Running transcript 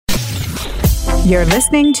You're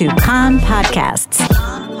listening to Kan Podcasts.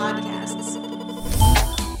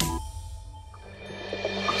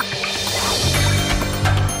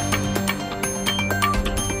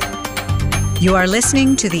 You are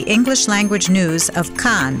listening to the English language news of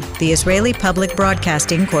Kan, the Israeli Public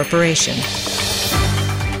Broadcasting Corporation.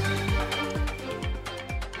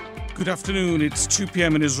 Good afternoon. It's 2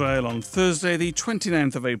 p.m. in Israel on Thursday, the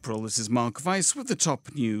 29th of April. This is Mark Weiss with the top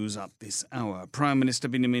news at this hour. Prime Minister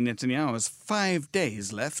Benjamin Netanyahu has 5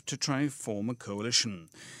 days left to try form a coalition.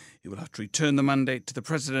 He will have to return the mandate to the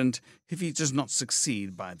president if he does not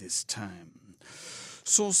succeed by this time.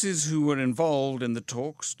 Sources who were involved in the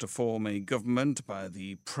talks to form a government by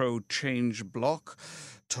the pro-change bloc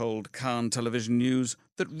told Kan Television News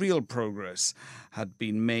that real progress had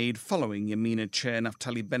been made following Yamina chair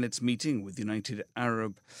Naftali Bennett's meeting with United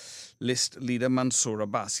Arab List leader Mansour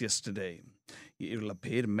Abbas yesterday. Yair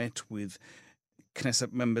Lapid met with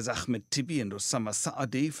Knesset members Ahmed Tibi and Osama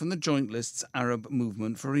Saadi from the Joint List's Arab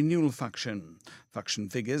Movement for Renewal faction. Faction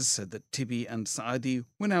figures said that Tibi and Saadi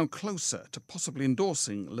were now closer to possibly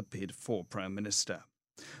endorsing Lapid for Prime Minister.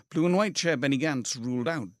 Blue and White Chair Benny Gantz ruled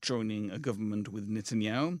out joining a government with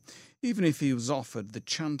Netanyahu, even if he was offered the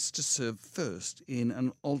chance to serve first in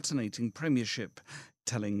an alternating premiership,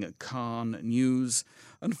 telling Kan News,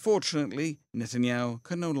 "Unfortunately, Netanyahu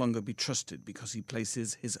can no longer be trusted because he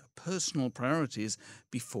places his personal priorities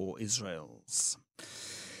before Israel's."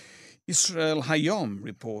 Israel Hayom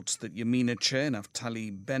reports that Yamina chair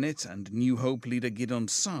Naftali Bennett and New Hope leader Gideon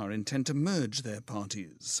Sa'ar intend to merge their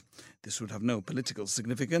parties. This would have no political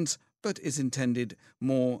significance, but is intended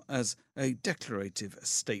more as a declarative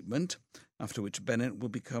statement, after which Bennett will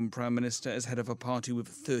become Prime Minister as head of a party with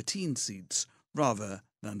 13 seats rather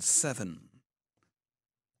than 7.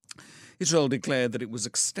 Israel declared that it was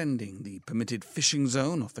extending the permitted fishing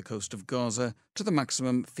zone off the coast of Gaza to the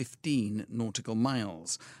maximum 15 nautical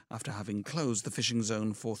miles after having closed the fishing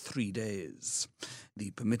zone for 3 days.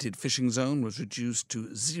 The permitted fishing zone was reduced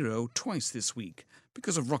to 0 twice this week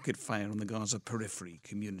because of rocket fire on the Gaza periphery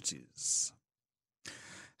communities.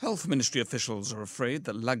 Health Ministry officials are afraid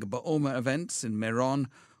that Lag BaOmer events in Meron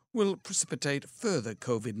will precipitate further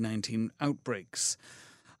COVID-19 outbreaks,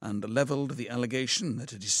 and levelled the allegation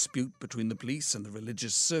that a dispute between the police and the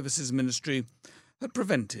Religious Services Ministry had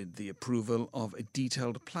prevented the approval of a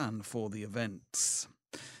detailed plan for the events.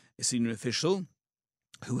 A senior official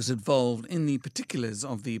who was involved in the particulars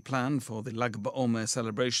of the plan for the Lag BaOmer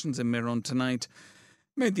celebrations in Meron tonight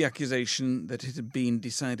made the accusation that it had been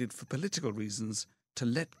decided for political reasons to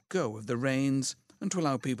let go of the reins and to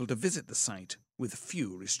allow people to visit the site with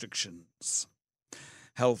few restrictions.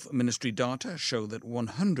 Health Ministry data show that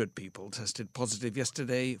 100 people tested positive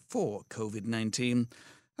yesterday for COVID-19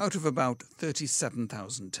 out of about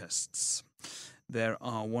 37,000 tests. There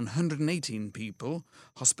are 118 people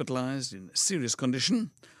hospitalised in serious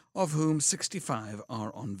condition, of whom 65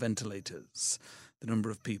 are on ventilators. The number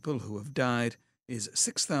of people who have died is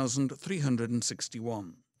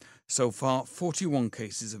 6,361. So far, 41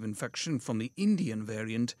 cases of infection from the Indian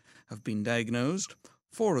variant have been diagnosed.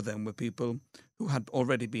 4 of them were people who had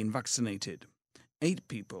already been vaccinated. 8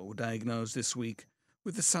 people were diagnosed this week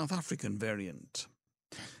with the South African variant.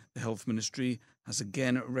 The Health Ministry has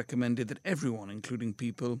again recommended that everyone, including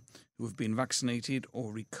people who have been vaccinated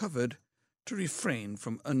or recovered, to refrain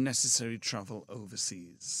from unnecessary travel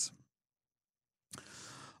overseas.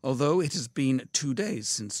 Although it has been 2 days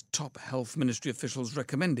since top Health Ministry officials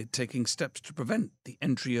recommended taking steps to prevent the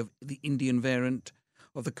entry of the Indian variant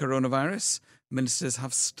of the coronavirus, ministers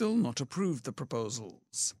have still not approved the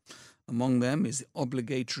proposals. Among them is the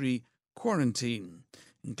obligatory quarantine,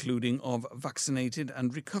 including of vaccinated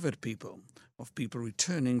and recovered people, of people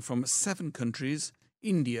returning from 7 countries,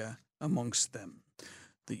 India amongst them.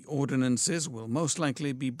 The ordinances will most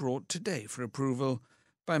likely be brought today for approval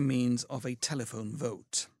by means of a telephone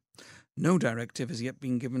vote. No directive has yet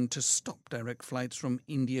been given to stop direct flights from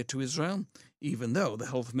India to Israel, even though the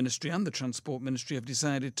Health Ministry and the Transport Ministry have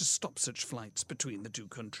decided to stop such flights between the two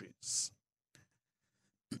countries.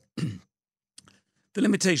 The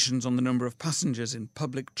limitations on the number of passengers in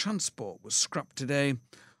public transport was scrapped today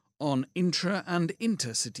on intra- and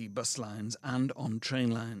intercity bus lines and on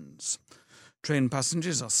train lines. Train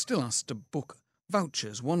passengers are still asked to book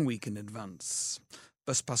vouchers 1 week in advance.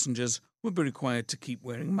 Bus passengers will be required to keep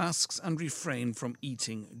wearing masks and refrain from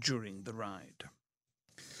eating during the ride.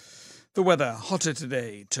 The weather, hotter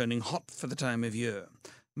today, turning hot for the time of year.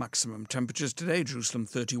 Maximum temperatures today, Jerusalem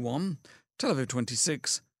 31, Tel Aviv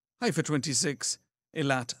 26, Haifa 26,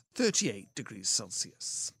 Eilat 38 degrees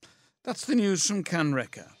Celsius. That's the news from Kan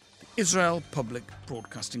Reka, the Israel Public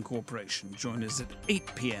Broadcasting Corporation. Join us at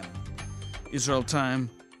 8 p.m. Israel time,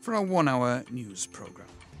 for our 1 hour news program.